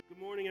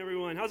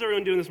How's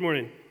everyone doing this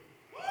morning?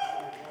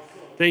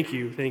 Thank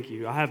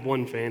you. I have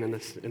one fan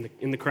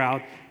in the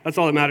crowd. That's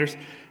all that matters.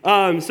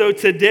 So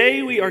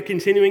today we are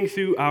continuing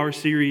through our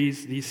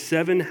series, The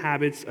 7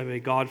 Habits of a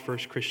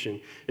God-First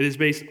Christian. It is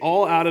based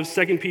all out of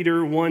 2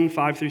 Peter 1,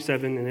 5 through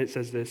 7, and it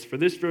says this: "For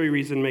this very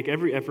reason, make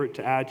every effort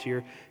to add to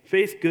your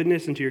faith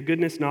goodness, and to your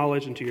goodness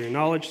knowledge, and to your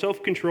knowledge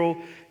self-control,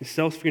 and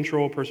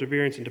self-control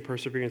perseverance, and to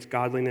perseverance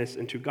godliness,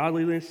 and to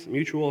godliness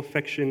mutual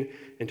affection,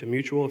 and to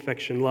mutual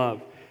affection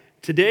love."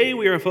 Today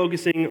we are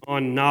focusing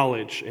on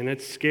knowledge, and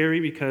it's scary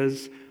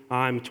because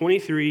I'm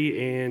 23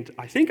 and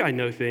I think I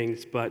know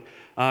things, but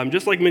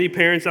just like many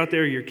parents out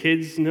there, your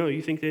kids know,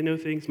 you think they know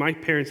things? My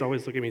parents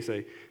always look at me and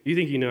say, "You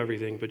think you know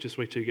everything, but just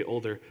wait till you get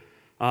older."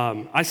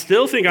 I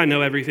still think I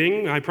know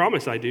everything. I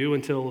promise I do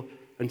until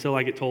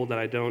I get told that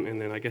I don't, and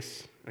then I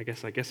guess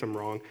I'm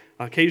wrong.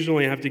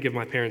 Occasionally I have to give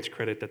my parents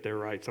credit that they're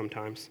right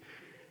sometimes.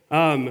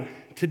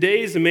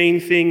 Today's main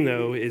thing,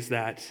 though, is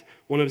that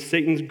one of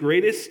Satan's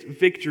greatest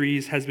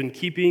victories has been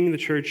keeping the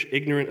church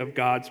ignorant of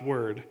God's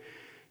word.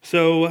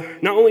 So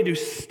not only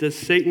does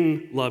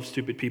Satan love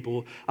stupid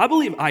people, I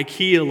believe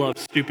IKEA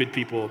loves stupid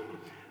people.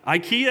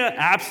 IKEA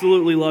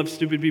absolutely loves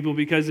stupid people,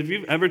 because if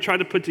you've ever tried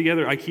to put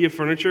together IKEA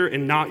furniture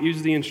and not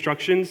use the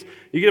instructions,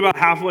 you get about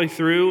halfway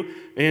through,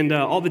 and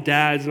all the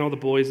dads and all the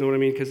boys know what I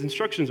mean, because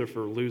instructions are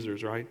for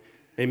losers, right?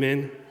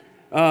 Amen?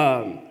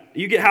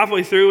 You get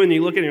halfway through and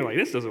you look at it and you're like,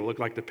 "This doesn't look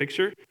like the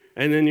picture."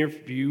 And then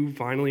you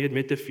finally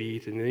admit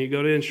defeat, and then you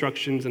go to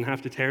instructions and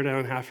have to tear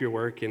down half your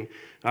work. And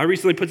I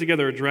recently put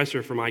together a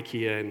dresser from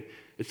IKEA, and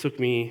it took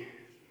me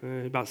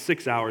about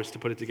 6 hours to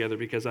put it together,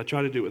 because I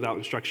tried to do it without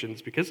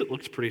instructions because it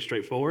looks pretty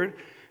straightforward.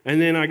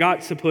 And then I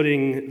got to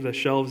putting the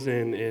shelves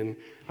in, and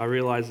I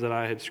realized that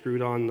I had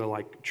screwed on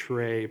the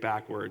tray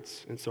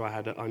backwards, and so I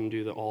had to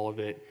undo all of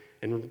it,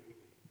 and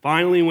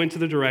finally went to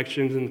the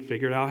directions and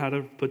figured out how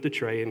to put the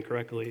tray in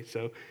correctly.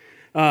 So,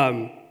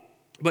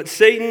 but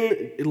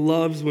Satan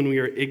loves when we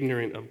are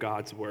ignorant of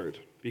God's word,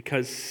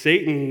 because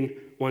Satan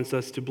wants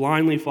us to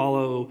blindly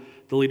follow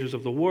the leaders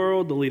of the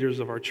world, the leaders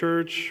of our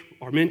church,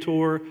 our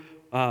mentor.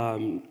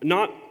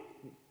 Not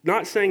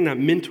saying that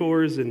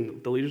mentors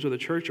and the leaders of the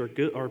church are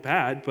good or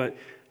bad, but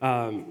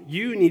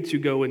you need to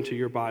go into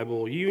your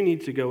Bible, you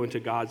need to go into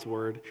God's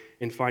word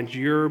and find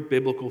your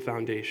biblical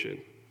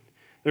foundation.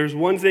 There's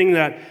one thing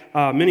that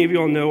many of you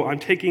all know. I'm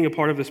taking being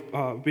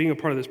a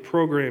part of this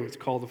program. It's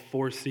called the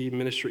 4C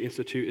Ministry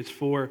Institute. It's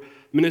for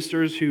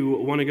ministers who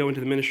want to go into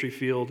the ministry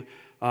field,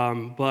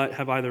 but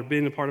have either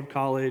been a part of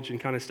college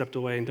and kind of stepped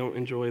away and don't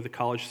enjoy the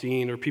college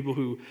scene, or people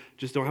who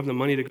just don't have the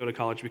money to go to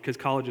college because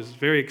college is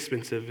very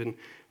expensive,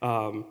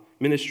 and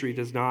ministry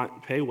does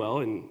not pay well,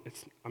 and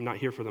I'm not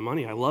here for the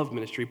money. I love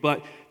ministry,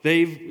 but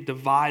they've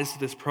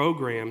devised this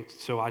program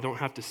so I don't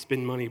have to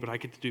spend money, but I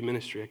get to do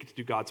ministry. I get to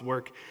do God's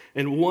work.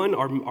 And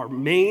our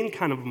main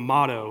kind of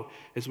motto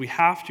is we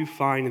have to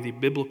find the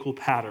biblical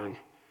pattern.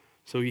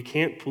 So you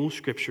can't pull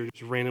scripture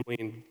just randomly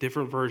in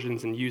different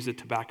versions and use it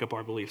to back up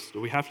our beliefs. So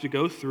we have to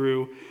go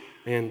through,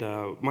 and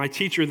my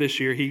teacher this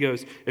year, he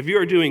goes, "If you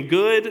are doing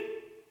good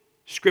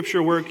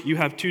scripture work, you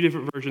have 2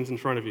 different versions in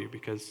front of you,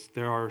 because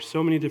there are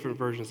so many different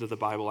versions of the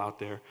Bible out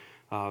there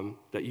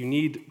that you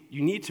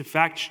need to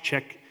fact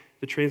check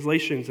the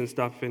translations and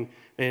stuff, and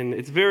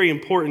it's very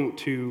important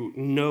to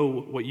know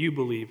what you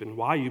believe and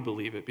why you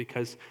believe it,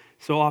 because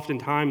so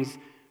oftentimes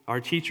our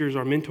teachers,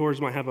 our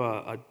mentors might have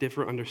a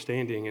different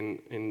understanding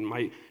and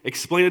might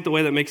explain it the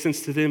way that makes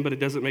sense to them, but it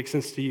doesn't make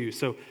sense to you.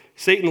 So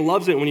Satan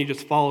loves it when you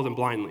just follow them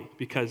blindly,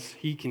 because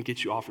he can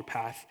get you off your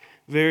path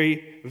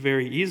very,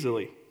 very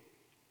easily.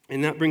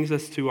 And that brings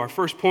us to our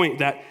first point,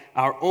 that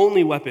our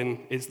only weapon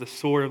is the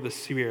sword of the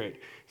Spirit.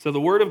 So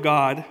the Word of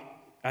God,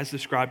 as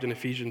described in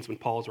Ephesians when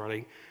Paul's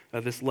writing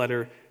this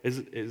letter,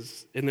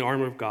 is in the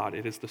armor of God.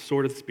 It is the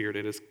sword of the Spirit.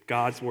 It is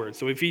God's Word.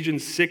 So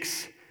Ephesians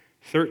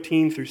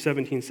 6:13 through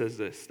 17 says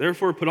this: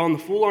 "Therefore put on the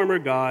full armor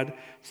of God,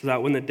 so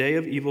that when the day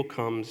of evil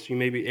comes, you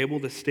may be able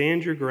to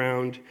stand your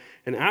ground.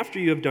 And after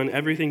you have done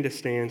everything to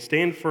stand,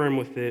 stand firm,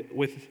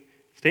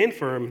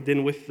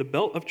 then with the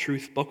belt of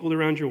truth buckled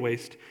around your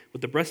waist,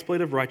 with the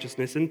breastplate of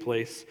righteousness in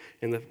place,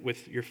 and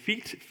with your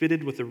feet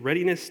fitted with the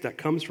readiness that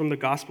comes from the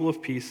gospel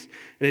of peace.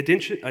 In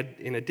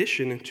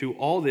addition to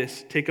all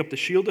this, take up the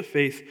shield of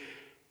faith,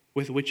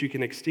 with which you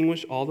can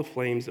extinguish all the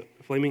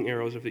flaming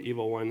arrows of the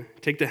evil one.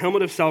 Take the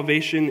helmet of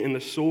salvation and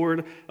the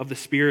sword of the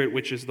Spirit,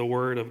 which is the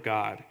word of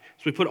God."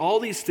 So we put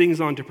all these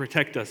things on to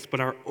protect us, but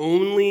our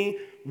only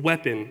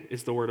weapon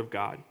is the word of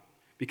God,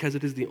 because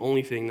it is the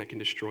only thing that can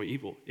destroy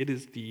evil. It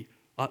is the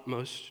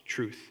utmost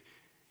truth.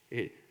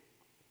 It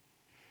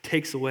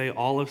takes away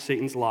all of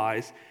Satan's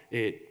lies.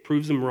 It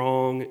proves them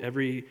wrong.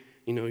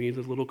 You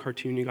the little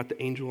cartoon, you got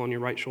the angel on your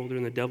right shoulder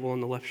and the devil on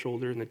the left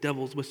shoulder, and the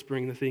devil's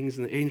whispering the things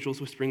and the angel's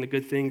whispering the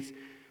good things.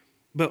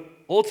 But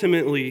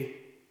ultimately,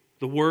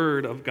 the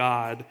word of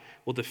God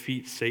will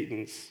defeat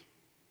Satan's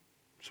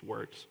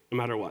words, no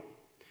matter what.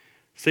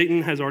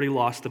 Satan has already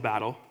lost the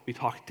battle.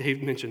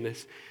 Dave mentioned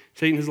this.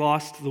 Satan has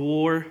lost the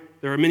war.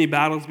 There are many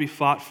battles to be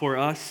fought for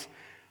us.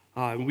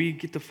 We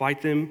get to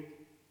fight them.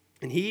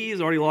 And he's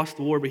already lost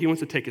the war, but he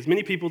wants to take as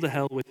many people to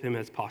hell with him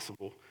as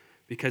possible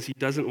because he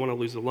doesn't want to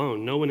lose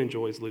alone. No one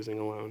enjoys losing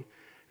alone.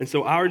 And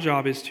so our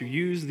job is to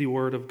use the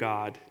Word of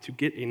God, to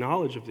get a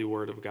knowledge of the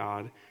Word of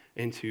God,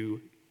 and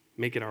to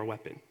make it our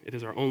weapon. It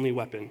is our only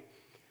weapon.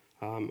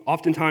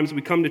 Oftentimes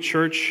we come to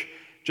church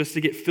just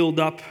to get filled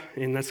up,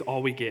 and that's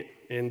all we get.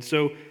 And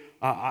so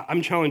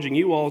I'm challenging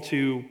you all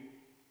to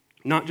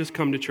not just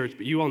come to church,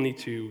 but you all need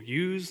to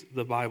use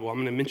the Bible. I'm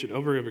going to mention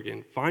over and over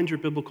again. Find your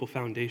biblical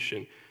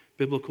foundation,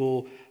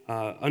 biblical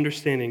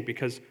understanding,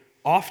 because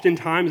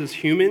oftentimes as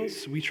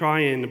humans, we try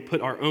and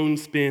put our own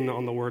spin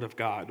on the Word of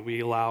God.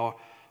 We allow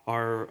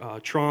our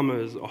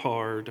traumas,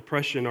 our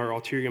depression, our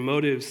ulterior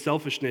motives,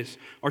 selfishness,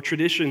 our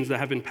traditions that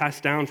have been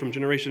passed down from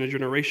generation to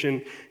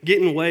generation get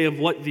in the way of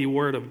what the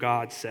Word of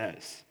God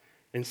says.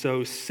 And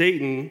so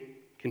Satan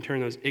can turn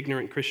those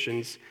ignorant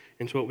Christians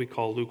into what we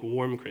call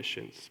lukewarm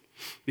Christians,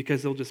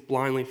 because they'll just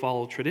blindly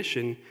follow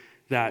tradition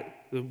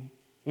that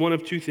one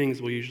of two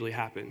things will usually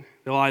happen.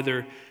 They'll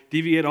either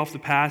deviate off the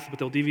path, but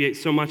they'll deviate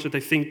so much that they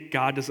think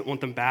God doesn't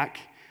want them back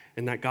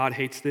and that God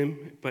hates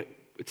them, but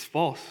it's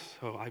false.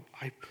 So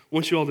I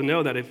want you all to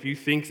know that if you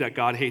think that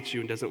God hates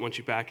you and doesn't want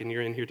you back and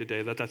you're in here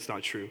today, that's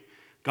not true.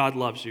 God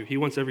loves you. He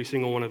wants every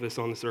single one of us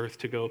on this earth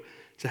to go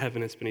to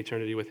heaven and spend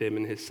eternity with him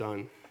and his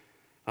son.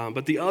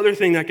 But the other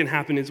thing that can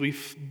happen is we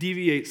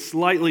deviate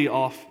slightly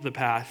off the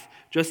path,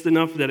 just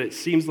enough that it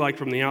seems like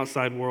from the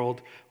outside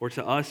world, or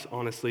to us,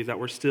 honestly, that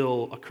we're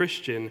still a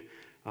Christian.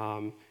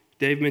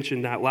 Dave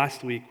mentioned that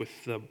last week with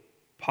the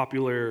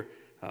popular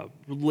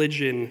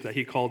religion that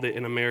he called it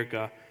in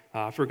America.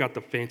 I forgot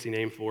the fancy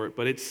name for it,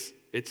 but it's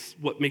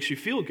what makes you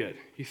feel good.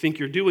 You think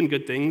you're doing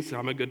good things.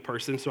 I'm a good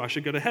person, so I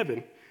should go to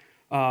heaven.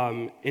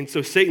 And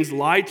so Satan's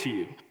lied to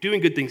you.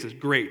 Doing good things is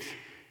great.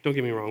 Don't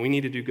get me wrong. We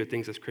need to do good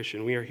things as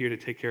Christians. We are here to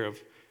take care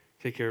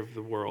of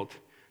the world.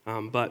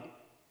 But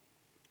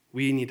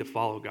we need to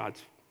follow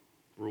God's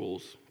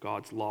rules,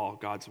 God's law,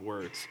 God's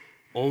words.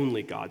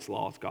 Only God's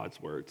law, God's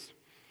words.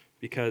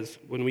 Because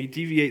when we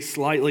deviate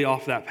slightly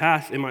off that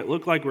path, it might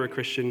look like we're a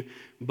Christian,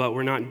 but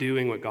we're not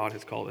doing what God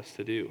has called us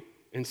to do.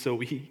 And so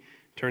we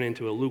turn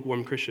into a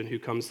lukewarm Christian who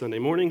comes Sunday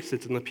morning,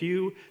 sits in the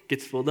pew,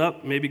 gets filled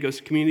up, maybe goes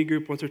to community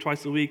group once or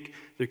twice a week.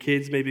 Their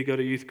kids maybe go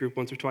to youth group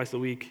once or twice a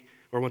week,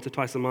 or once or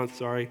twice a month,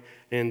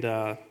 and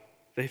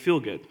they feel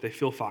good. They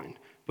feel fine,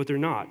 but they're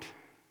not.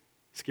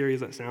 Scary as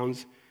that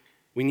sounds,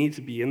 we need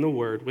to be in the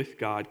Word with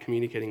God,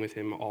 communicating with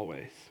him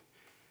always.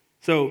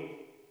 So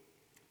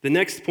the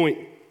next point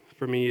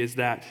for me is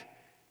that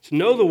to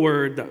know the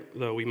Word,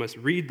 though, we must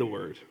read the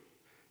Word.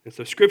 And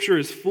so Scripture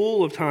is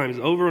full of times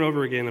over and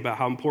over again about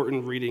how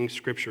important reading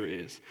Scripture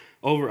is.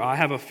 I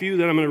have a few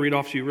that I'm going to read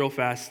off to you real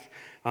fast.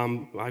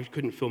 I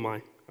couldn't fill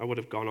I would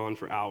have gone on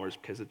for hours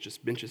because it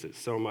just benches it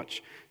so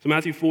much. So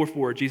Matthew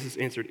 4:4, Jesus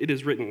answered, "It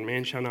is written,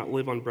 man shall not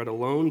live on bread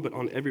alone, but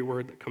on every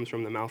word that comes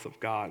from the mouth of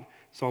God."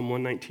 Psalm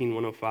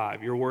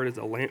 119:105, "Your word is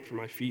a lamp for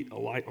my feet, a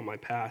light on my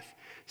path."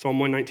 Psalm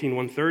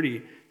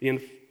 119:130,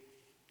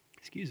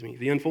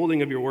 the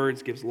unfolding of your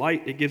words gives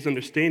light, it gives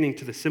understanding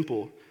to the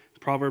simple.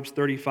 Proverbs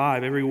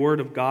 35, "Every word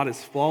of God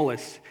is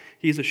flawless.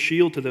 He is a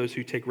shield to those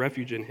who take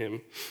refuge in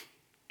him."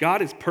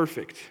 God is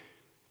perfect.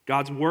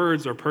 God's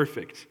words are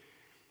perfect.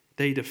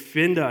 They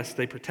defend us,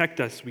 they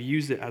protect us. We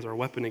use it as our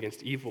weapon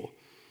against evil.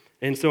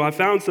 And so I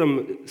found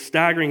some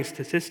staggering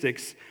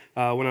statistics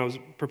when I was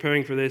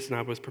preparing for this, and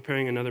I was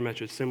preparing another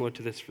message similar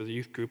to this for the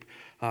youth group,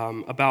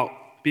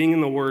 about being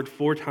in the Word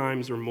 4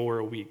 times or more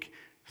a week.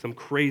 Some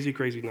crazy,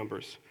 crazy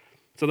numbers.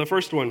 So the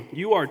first one,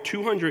 you are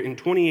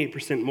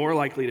 228% more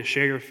likely to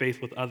share your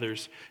faith with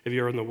others if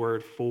you're in the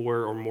Word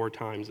 4 or more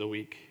times a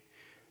week.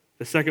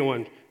 The second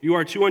one, you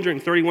are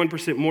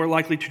 231% more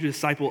likely to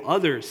disciple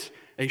others,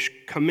 a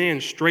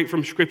command straight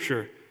from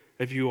Scripture,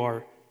 if you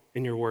are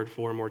in your Word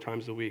 4 or more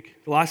times a week.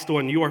 The last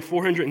one, you are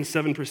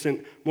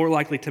 407% more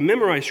likely to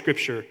memorize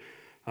Scripture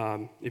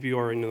if you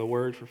are in the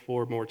Word for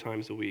 4 more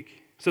times a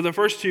week. So the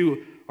first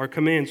two are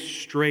commands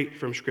straight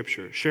from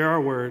Scripture. Share our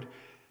Word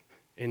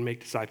and make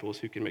disciples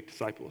who can make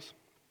disciples.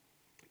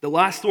 The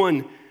last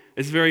one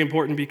is very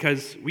important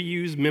because we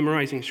use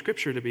memorizing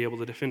Scripture to be able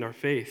to defend our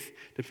faith,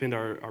 defend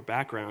our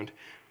background.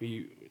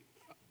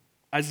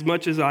 As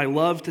much as I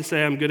love to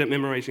say I'm good at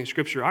memorizing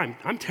Scripture,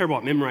 I'm terrible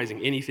at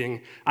memorizing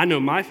anything. I know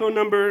my phone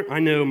number, I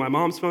know my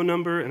mom's phone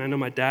number, and I know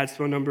my dad's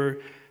phone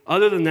number.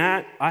 Other than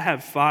that, I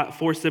have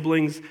 4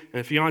 siblings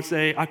and a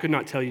fiance. I could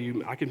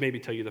maybe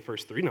tell you the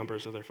first 3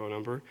 numbers of their phone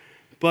number.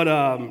 But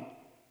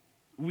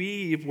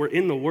if we're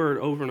in the Word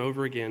over and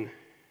over again,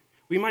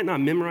 we might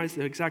not memorize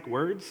the exact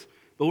words,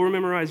 but we'll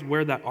memorize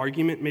where that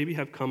argument maybe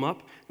have come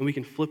up, and we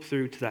can flip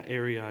through to that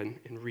area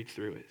and read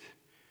through it.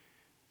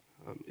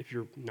 If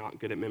you're not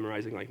good at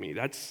memorizing like me,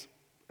 that's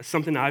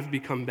something I've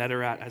become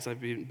better at as I've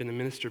been a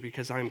minister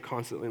because I'm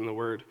constantly in the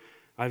Word.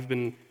 I've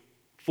been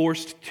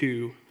forced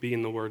to be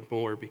in the Word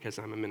more because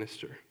I'm a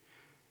minister.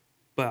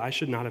 But I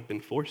should not have been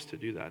forced to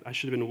do that. I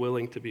should have been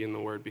willing to be in the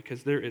Word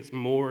because there is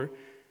more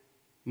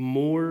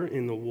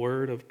in the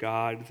Word of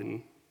God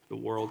than the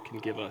world can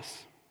give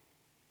us.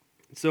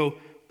 So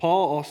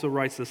Paul also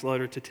writes this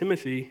letter to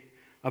Timothy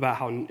about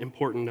how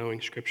important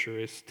knowing Scripture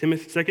is.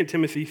 2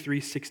 Timothy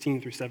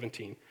 3:16 through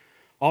 17.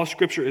 All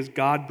Scripture is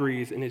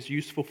God-breathed and is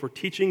useful for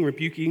teaching,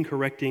 rebuking,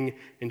 correcting,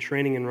 and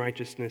training in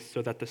righteousness,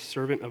 so that the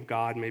servant of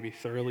God may be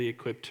thoroughly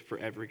equipped for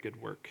every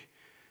good work.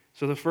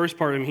 So the first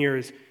part in here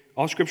is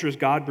all Scripture is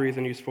God-breathed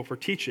and useful for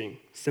teaching,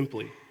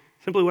 simply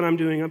what I'm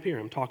doing up here.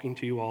 I'm talking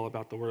to you all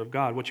about the Word of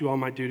God. What you all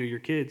might do to your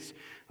kids,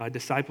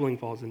 discipling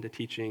falls into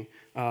teaching.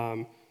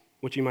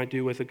 What you might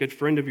do with a good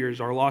friend of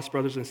yours, our lost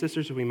brothers and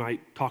sisters who we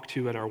might talk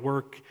to at our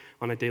work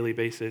on a daily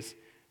basis.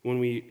 When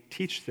we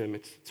teach them,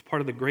 it's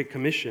part of the Great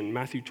Commission,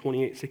 Matthew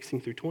 28:16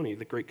 through 20,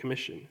 the Great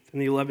Commission.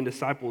 And the 11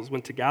 disciples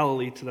went to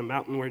Galilee to the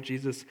mountain where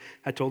Jesus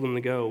had told them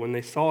to go. When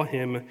they saw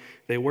him,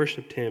 they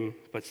worshiped him,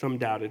 but some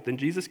doubted. Then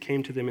Jesus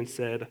came to them and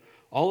said,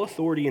 "All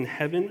authority in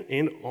heaven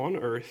and on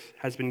earth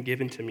has been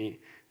given to me.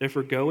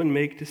 Therefore go and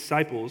make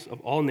disciples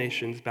of all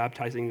nations,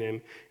 baptizing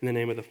them in the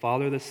name of the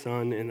Father, the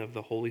Son, and of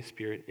the Holy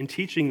Spirit, and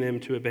teaching them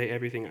to obey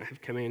everything I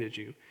have commanded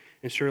you.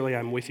 And surely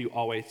I'm with you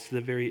always to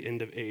the very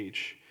end of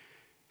age."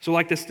 So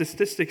like the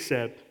statistics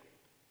said,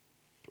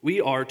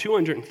 we are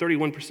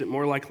 231%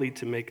 more likely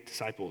to make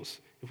disciples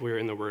if we're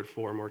in the Word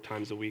 4 more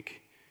times a week.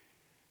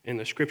 And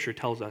the Scripture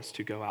tells us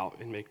to go out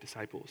and make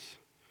disciples.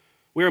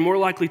 We are more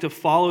likely to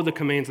follow the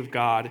commands of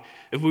God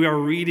if we are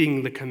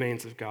reading the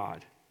commands of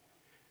God.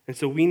 And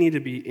so we need to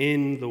be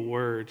in the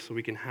Word so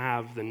we can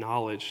have the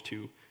knowledge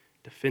to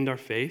defend our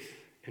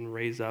faith and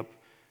raise up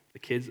the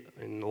kids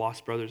and the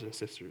lost brothers and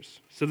sisters.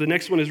 So the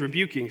next one is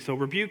rebuking. So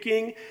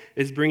rebuking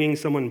is bringing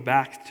someone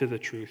back to the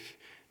truth.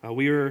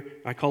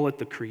 I call it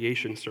the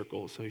creation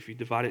circle. So if you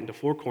divide it into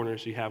four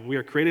corners, we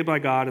are created by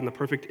God in the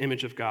perfect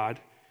image of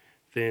God.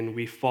 Then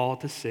we fall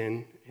to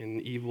sin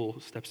and evil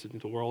steps into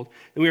the world.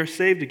 Then we are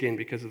saved again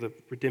because of the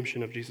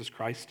redemption of Jesus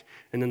Christ.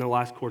 And then the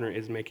last corner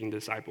is making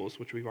disciples,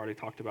 which we've already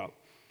talked about.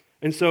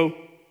 And so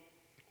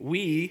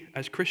we,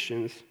 as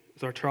Christians,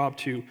 it's our job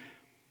to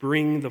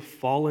bring the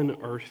fallen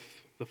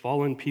earth, the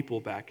fallen people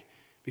back,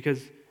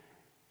 because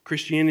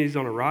Christianity is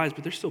on a rise,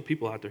 but there's still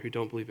people out there who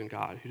don't believe in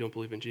God, who don't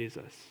believe in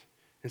Jesus.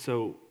 And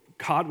so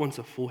God wants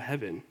a full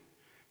heaven.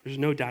 There's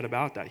no doubt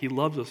about that. He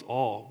loves us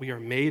all. We are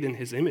made in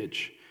his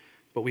image,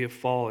 but we have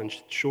fallen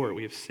short.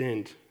 We have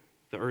sinned.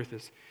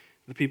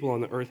 The people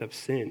on the earth have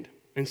sinned.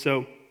 And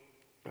so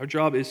our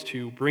job is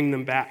to bring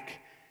them back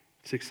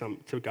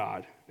to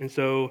God. And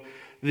so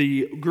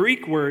the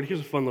Greek word, here's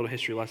a fun little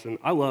history lesson.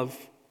 I'm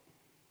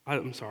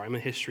a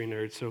history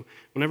nerd, so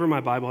whenever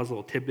my Bible has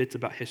little tidbits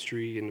about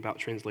history and about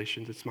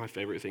translations, it's my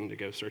favorite thing to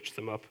go search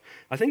them up.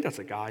 I think that's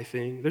a guy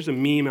thing. There's a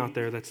meme out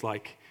there that's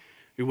like,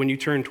 when you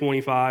turn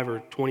 25 or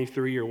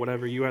 23 or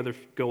whatever, you either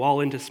go all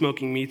into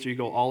smoking meats or you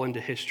go all into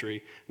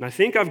history. And I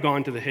think I've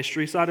gone to the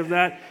history side of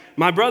that.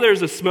 My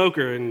brother's a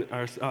smoker, and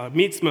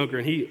meat smoker,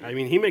 and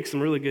he makes some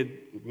really good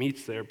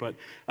meats there, but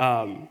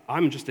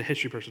I'm just a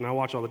history person. I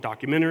watch all the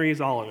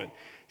documentaries, all of it.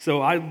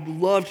 So I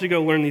love to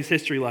go learn these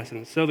history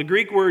lessons. So the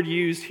Greek word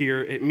used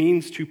here, it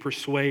means to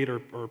persuade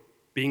or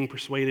being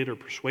persuaded or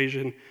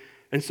persuasion.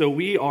 And so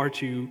we are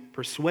to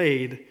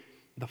persuade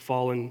the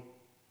fallen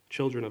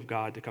children of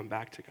God to come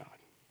back to God.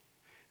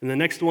 And the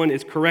next one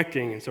is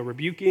correcting. And so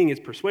rebuking is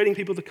persuading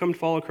people to come to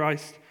follow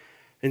Christ.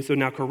 And so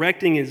now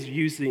correcting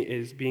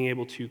is being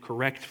able to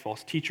correct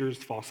false teachers,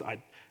 false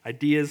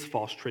ideas,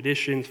 false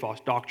traditions,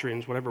 false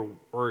doctrines, whatever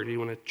word you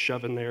want to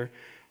shove in there.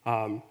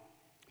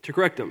 To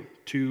correct them,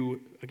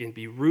 to, again,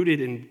 be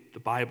rooted in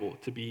the Bible,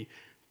 to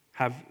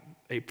have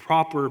a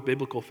proper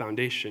biblical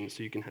foundation,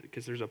 so you can,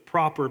 because there's a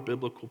proper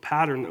biblical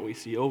pattern that we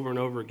see over and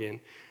over again.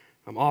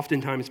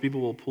 Oftentimes, people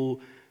will pull.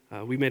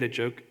 We made a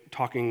joke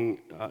talking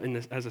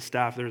as a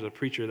staff. There's a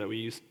preacher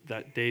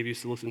that Dave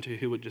used to listen to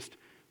who would just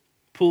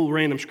pull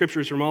random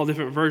scriptures from all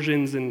different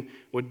versions and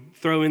would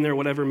throw in there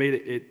whatever made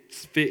it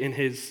fit in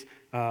his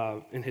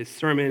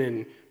sermon,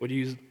 and would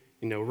use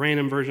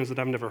random versions that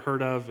I've never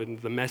heard of, and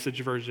the Message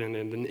version,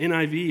 and an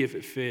NIV if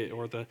it fit,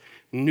 or the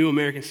New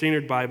American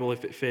Standard Bible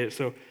if it fit.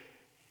 So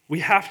we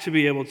have to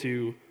be able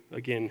to,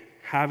 again,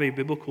 have a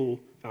biblical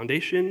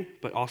foundation,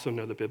 but also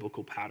know the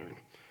biblical pattern.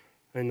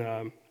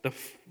 And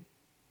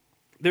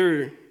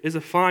there is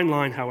a fine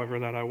line, however,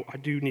 that I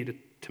do need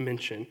to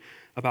mention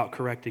about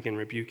correcting and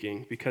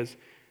rebuking, because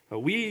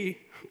we,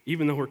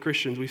 even though we're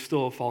Christians, we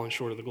still have fallen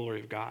short of the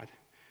glory of God.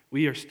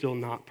 We are still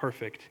not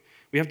perfect.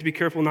 We have to be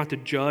careful not to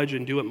judge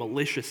and do it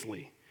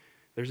maliciously.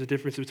 There's a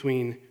difference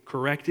between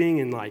correcting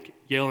and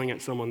yelling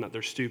at someone that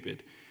they're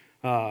stupid,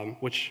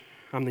 which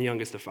I'm the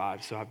youngest of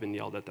 5, so I've been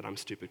yelled at that I'm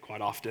stupid quite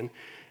often.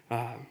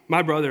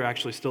 My brother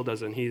actually still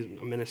doesn't. He's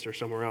a minister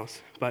somewhere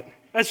else, but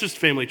that's just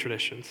family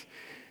traditions.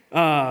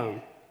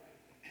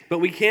 But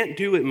we can't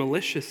do it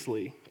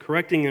maliciously.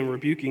 Correcting and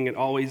rebuking, it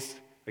always,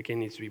 again,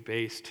 needs to be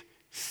based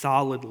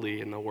solidly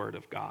in the Word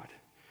of God.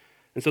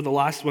 And so the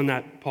last one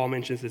that Paul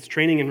mentions is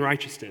training in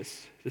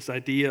righteousness, this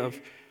idea of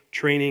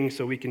training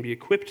so we can be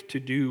equipped to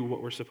do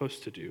what we're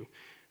supposed to do.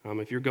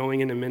 If you're going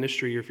into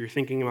ministry, or if you're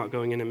thinking about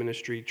going into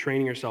ministry,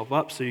 training yourself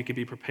up so you can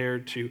be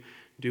prepared to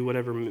do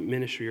whatever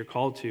ministry you're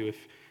called to.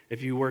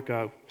 If you work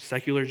a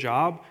secular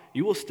job,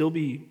 you will still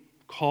be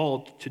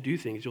called to do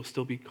things. You'll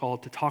still be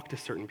called to talk to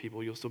certain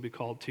people. You'll still be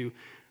called to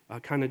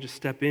kind of just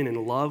step in and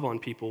love on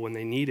people when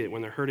they need it,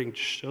 when they're hurting,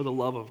 just show the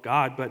love of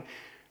God. But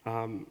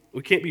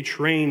we can't be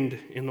trained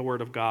in the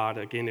Word of God,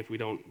 again, if we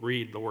don't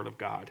read the Word of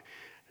God.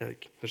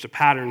 There's a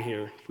pattern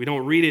here. If we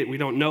don't read it, we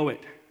don't know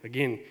it.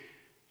 Again,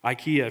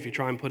 IKEA, if you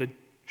try and put a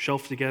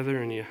shelf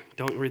together and you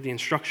don't read the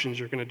instructions,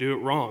 you're going to do it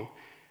wrong.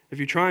 If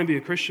you try and be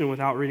a Christian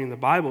without reading the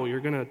Bible, you're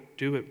going to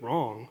do it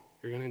wrong.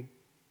 You're going to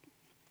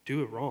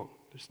do it wrong.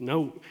 There's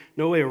no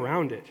way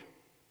around it.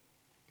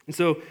 And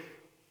so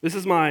this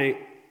is my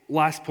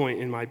last point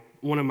and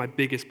one of my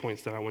biggest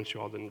points that I want you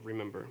all to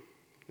remember,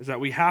 is that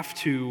we have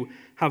to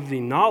have the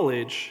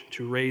knowledge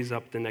to raise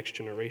up the next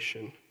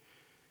generation.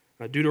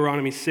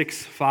 Deuteronomy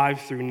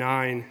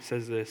 6:5-9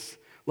 says this: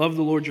 "Love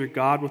the Lord your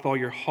God with all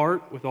your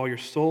heart, with all your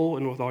soul,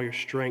 and with all your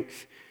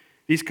strength.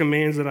 These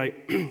commands that I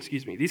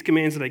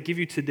give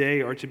you today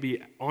are to be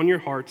on your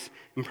hearts.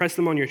 Impress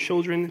them on your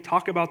children.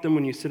 Talk about them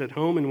when you sit at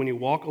home and when you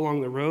walk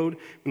along the road,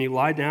 when you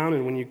lie down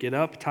and when you get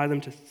up. Tie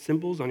them to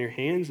symbols on your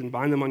hands and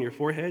bind them on your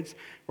foreheads.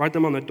 Write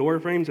them on the door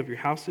frames of your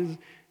houses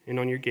and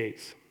on your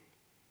gates."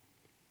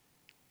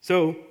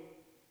 So,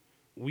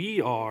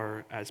 we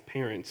are, as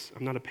parents,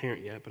 I'm not a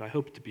parent yet, but I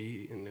hope to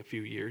be in a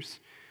few years,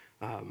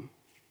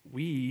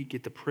 we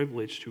get the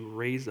privilege to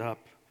raise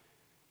up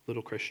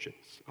little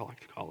Christians, I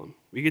like to call them.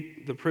 We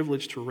get the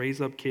privilege to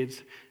raise up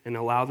kids and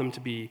allow them to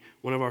be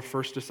one of our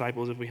first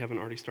disciples if we haven't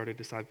already started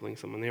discipling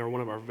someone. They are one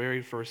of our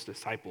very first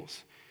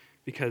disciples.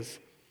 Because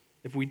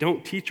if we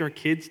don't teach our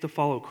kids to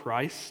follow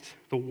Christ,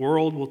 the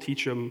world will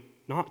teach them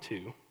not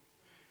to.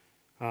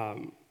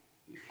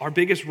 Our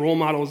biggest role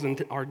models in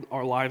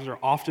our lives are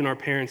often our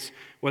parents,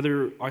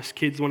 whether our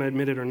kids want to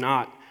admit it or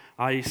not.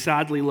 I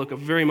sadly look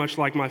very much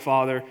like my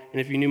father, and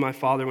if you knew my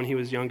father when he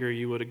was younger,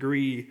 you would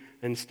agree,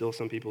 and still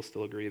some people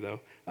still agree, though,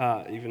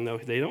 even though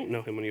they don't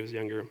know him when he was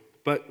younger.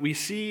 But we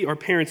see our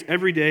parents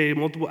every day,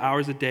 multiple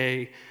hours a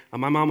day.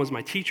 My mom was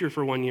my teacher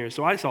for 1 year,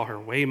 so I saw her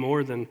way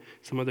more than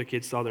some other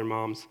kids saw their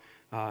moms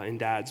and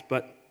dads.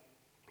 But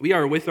we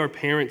are with our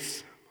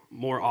parents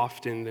more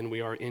often than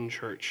we are in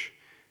church.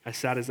 As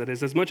sad as that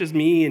is, as much as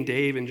me and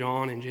Dave and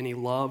John and Jenny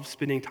love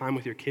spending time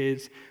with your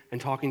kids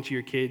and talking to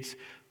your kids,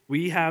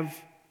 they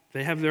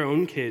have their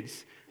own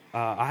kids.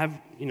 I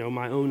have,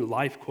 my own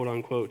life, quote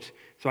unquote.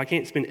 So I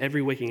can't spend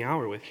every waking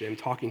hour with them,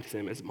 talking to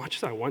them as much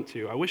as I want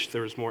to. I wish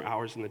there was more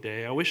hours in the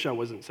day. I wish I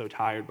wasn't so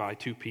tired by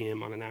 2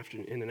 p.m. in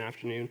an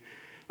afternoon.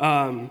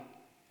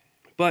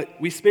 But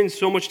we spend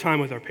so much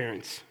time with our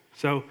parents.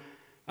 So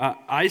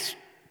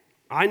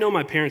I know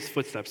my parents'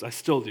 footsteps. I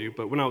still do.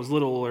 But when I was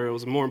littler, it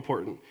was more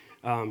important.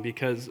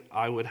 Because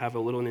I would have a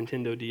little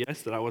Nintendo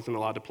DS that I wasn't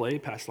allowed to play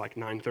past like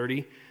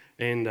 9:30,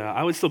 and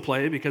I would still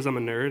play because I'm a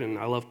nerd and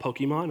I love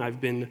Pokemon.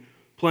 I've been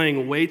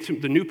playing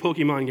the new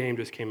Pokemon game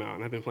just came out,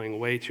 and I've been playing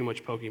way too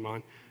much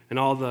Pokemon, and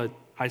all the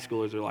high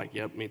schoolers are like,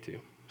 yep, me too.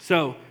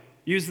 So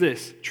use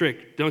this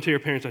trick. Don't tell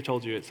your parents I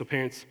told you it. So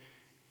parents,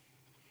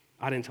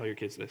 I didn't tell your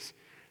kids this.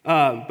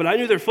 But I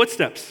knew their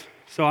footsteps.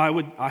 So I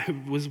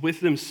was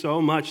with them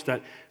so much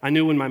that I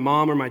knew when my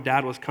mom or my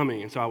dad was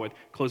coming, and so I would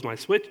close my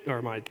Switch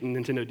or my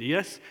Nintendo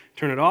DS,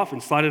 turn it off,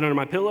 and slide it under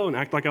my pillow and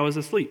act like I was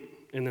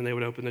asleep. And then they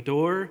would open the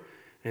door,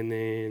 and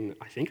then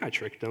I think I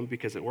tricked them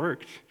because it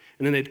worked.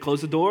 And then they'd close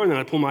the door, and then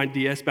I'd pull my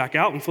DS back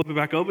out and flip it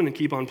back open and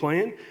keep on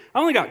playing. I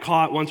only got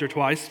caught once or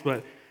twice,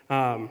 but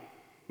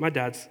my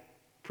dad's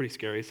pretty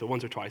scary, so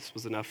once or twice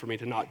was enough for me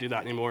to not do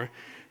that anymore.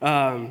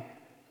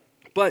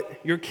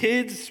 But your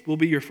kids will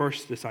be your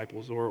first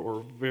disciples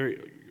or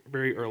very,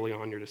 very early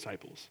on your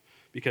disciples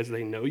because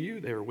they know you,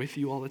 they're with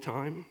you all the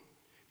time,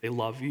 they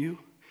love you.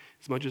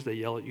 As much as they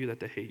yell at you that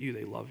they hate you,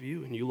 they love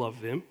you and you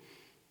love them.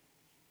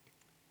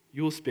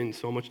 You will spend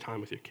so much time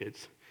with your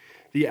kids.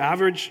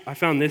 I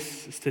found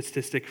this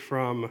statistic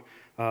from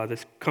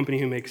this company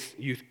who makes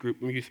youth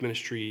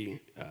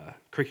ministry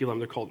curriculum.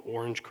 They're called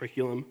Orange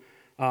Curriculum.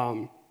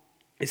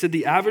 It said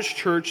the average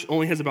church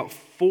only has about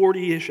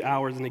 40-ish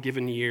hours in a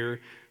given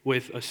year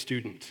with a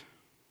student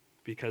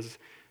because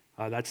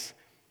that's,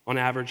 on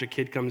average, a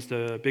kid comes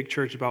to big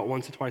church about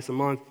once or twice a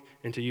month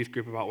and to youth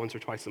group about once or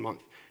twice a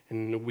month.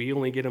 And we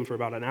only get them for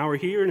about an hour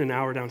here and an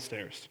hour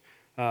downstairs.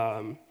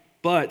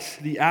 But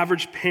the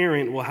average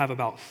parent will have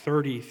about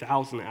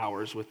 30,000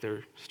 hours with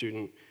their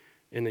student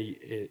in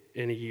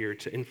a year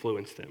to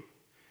influence them.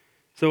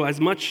 So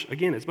as much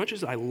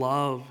as I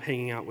love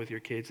hanging out with your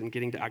kids and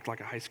getting to act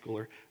like a high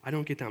schooler, I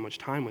don't get that much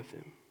time with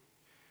them.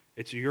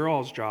 It's your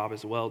all's job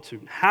as well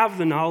to have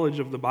the knowledge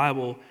of the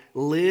Bible,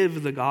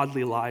 live the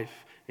godly life,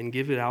 and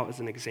give it out as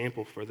an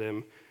example for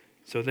them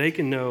so they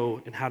can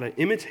know and how to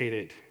imitate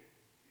it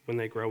when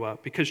they grow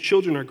up. Because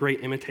children are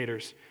great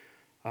imitators,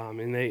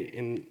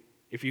 and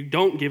if you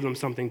don't give them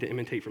something to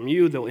imitate from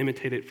you, they'll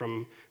imitate it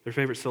from their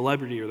favorite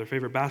celebrity or their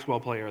favorite basketball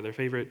player or their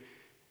favorite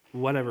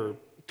whatever,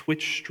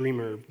 Twitch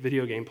streamer,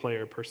 video game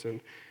player person.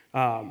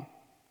 But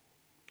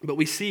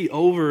we see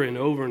over and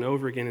over and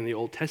over again in the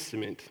Old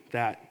Testament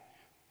that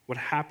what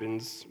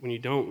happens when you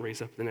don't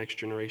raise up the next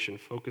generation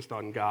focused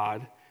on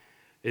God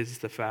is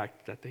the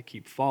fact that they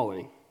keep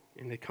falling.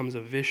 And it becomes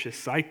a vicious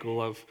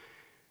cycle of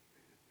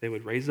They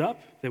would raise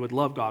up, they would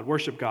love God,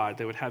 worship God,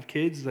 they would have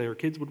kids, their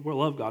kids would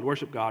love God,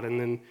 worship God, and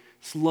then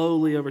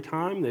slowly over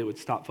time, they would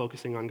stop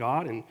focusing on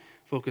God and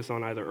focus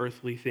on either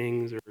earthly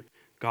things or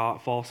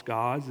false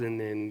gods, and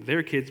then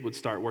their kids would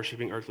start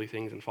worshiping earthly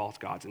things and false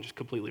gods and just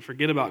completely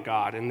forget about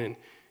God, and then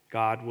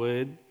God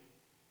would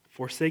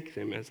forsake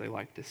them, as they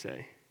like to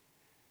say.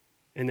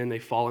 And then they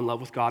fall in love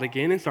with God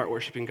again and start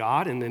worshiping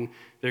God, and then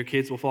their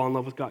kids will fall in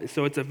love with God.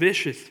 So it's a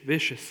vicious,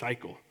 vicious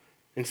cycle.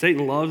 And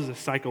Satan loves this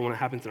cycle when it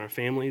happens in our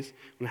families,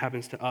 when it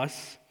happens to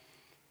us.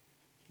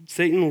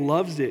 Satan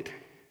loves it.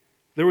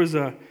 There was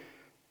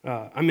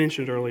I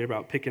mentioned earlier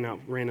about picking out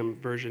random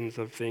versions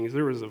of things.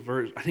 There was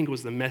I think it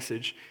was the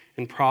Message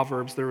in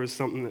Proverbs. There was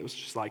something that was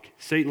just like,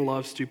 Satan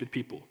loves stupid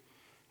people.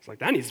 It's like,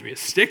 that needs to be a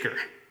sticker.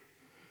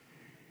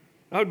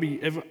 That would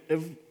be,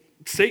 if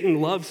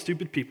Satan loves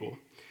stupid people.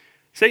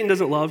 Satan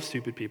doesn't love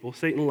stupid people.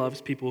 Satan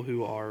loves people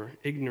who are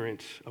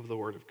ignorant of the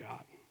Word of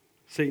God.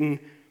 Satan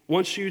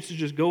wants you to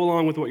just go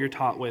along with what you're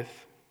taught.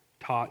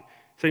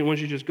 Satan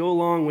wants you to just go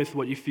along with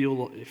what you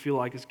feel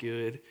like is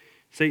good.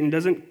 Satan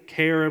doesn't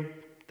care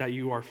that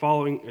you are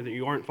following or that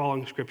you aren't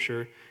following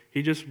Scripture.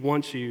 He just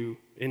wants you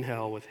in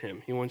hell with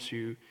him. He wants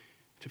you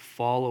to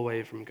fall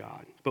away from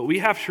God. But we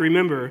have to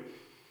remember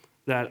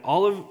that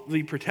all of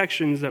the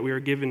protections that we are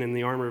given in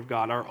the armor of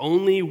God, our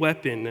only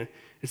weapon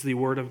is the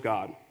Word of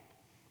God.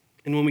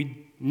 And when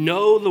we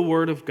know the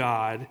Word of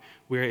God,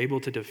 we are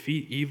able to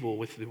defeat evil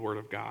with the Word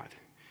of God.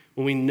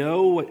 When we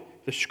know what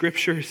the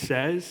Scripture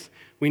says,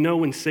 we know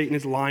when Satan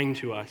is lying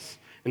to us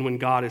and when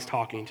God is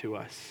talking to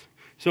us.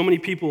 So many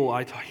people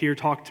I hear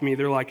talk to me,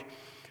 they're like,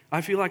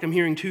 I feel like I'm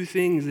hearing two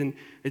things and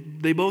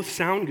they both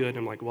sound good.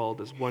 I'm like, well,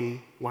 does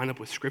one line up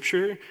with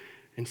Scripture?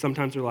 And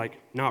sometimes they're like,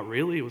 not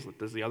really.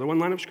 Does the other one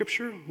line up with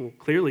Scripture? Well,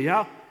 clearly,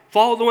 yeah.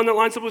 Follow the one that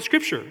lines up with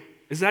Scripture.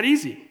 It's that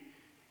easy.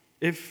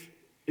 If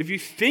you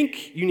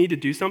think you need to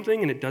do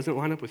something and it doesn't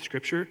line up with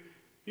Scripture,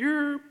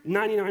 you're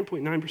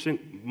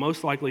 99.9%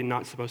 most likely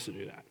not supposed to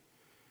do that.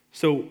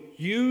 So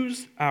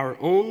use our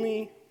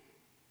only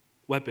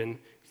weapon,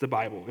 the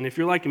Bible. And if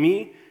you're like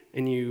me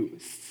and you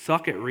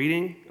suck at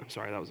reading,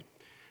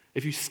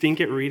 if you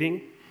stink at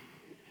reading,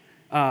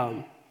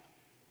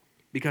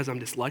 because I'm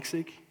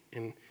dyslexic,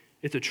 and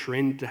it's a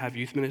trend to have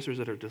youth ministers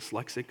that are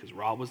dyslexic, because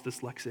Rob was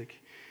dyslexic,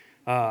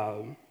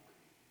 I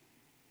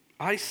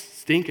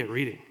stink at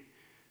reading.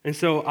 And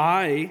so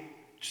I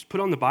just put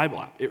on the Bible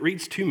app. It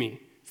reads to me.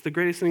 It's the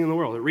greatest thing in the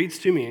world. It reads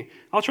to me.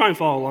 I'll try and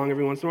follow along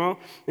every once in a while.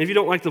 And if you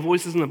don't like the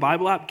voices in the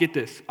Bible app, get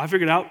this. I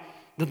figured out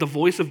that the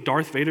voice of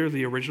Darth Vader,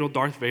 the original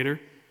Darth Vader,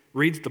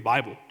 reads the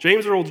Bible.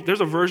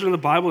 There's a version of the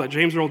Bible that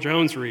James Earl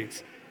Jones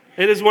reads.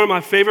 It is one of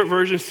my favorite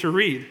versions to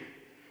read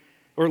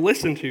or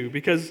listen to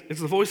because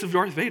it's the voice of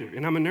Darth Vader,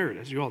 and I'm a nerd,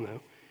 as you all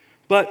know.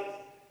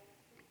 But,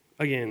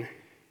 again,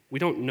 we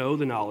don't know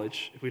the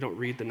knowledge if we don't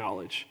read the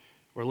knowledge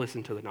or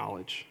listen to the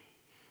knowledge.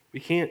 We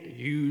can't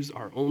use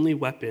our only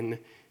weapon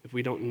if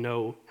we don't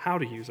know how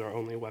to use our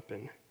only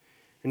weapon.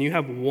 And you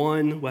have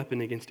one weapon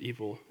against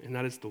evil, and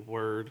that is the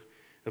Word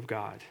of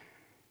God.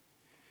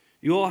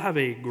 You all have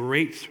a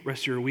great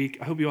rest of your week.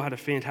 I hope you all had a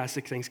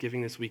fantastic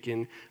Thanksgiving this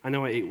weekend. I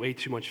know I ate way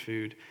too much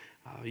food.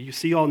 You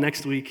see you all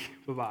next week.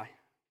 Bye-bye.